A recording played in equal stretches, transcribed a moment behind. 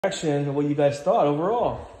Reaction of what you guys thought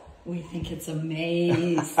overall. We think it's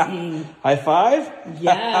amazing. High five?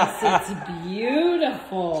 Yes, it's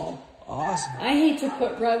beautiful. Awesome. I hate to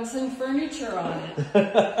put rugs and furniture on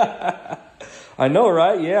it. I know,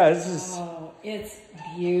 right? Yeah, this is... Oh, it's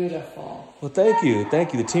beautiful. Well, thank you.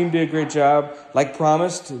 Thank you. The team did a great job. Like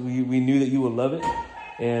promised, we knew that you would love it.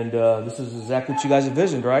 And this is exactly what you guys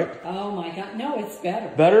envisioned, right? Oh, my God. No, it's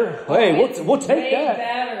better. Better? Hey, we'll take that.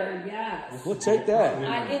 Better, yes. We'll take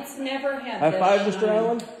that. It's never had High this five, shine. Mr.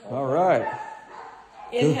 Allen. All right.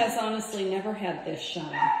 It has honestly never had this shine.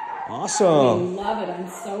 Awesome. We love it. I'm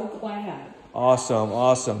so glad. Awesome,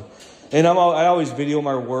 awesome. And I always video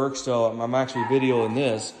my work, so I'm actually videoing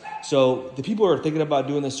this. So the people who are thinking about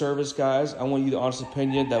doing this service, guys, I want you the honest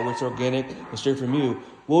opinion that it's organic and straight from you.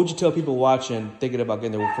 What would you tell people watching, thinking about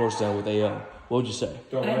getting their floors done with AO? What would you say?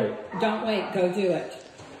 Don't wait. Don't wait. Go do it.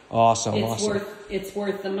 Awesome, It's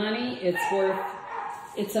worth the money.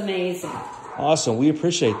 It's amazing. Awesome. We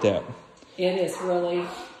appreciate that. It is really,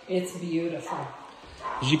 it's beautiful.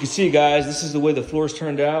 As you can see, guys, this is the way the floors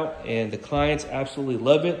turned out, and the clients absolutely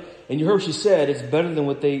love it. And you heard what she said, it's better than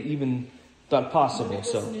what they even thought possible.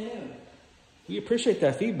 So we appreciate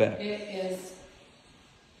that feedback. It is.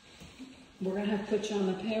 We're going to have to put you on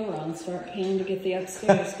the payroll and start paying to get the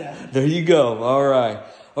upstairs done. There you go. All right.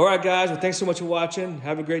 All right, guys. Well, thanks so much for watching.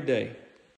 Have a great day.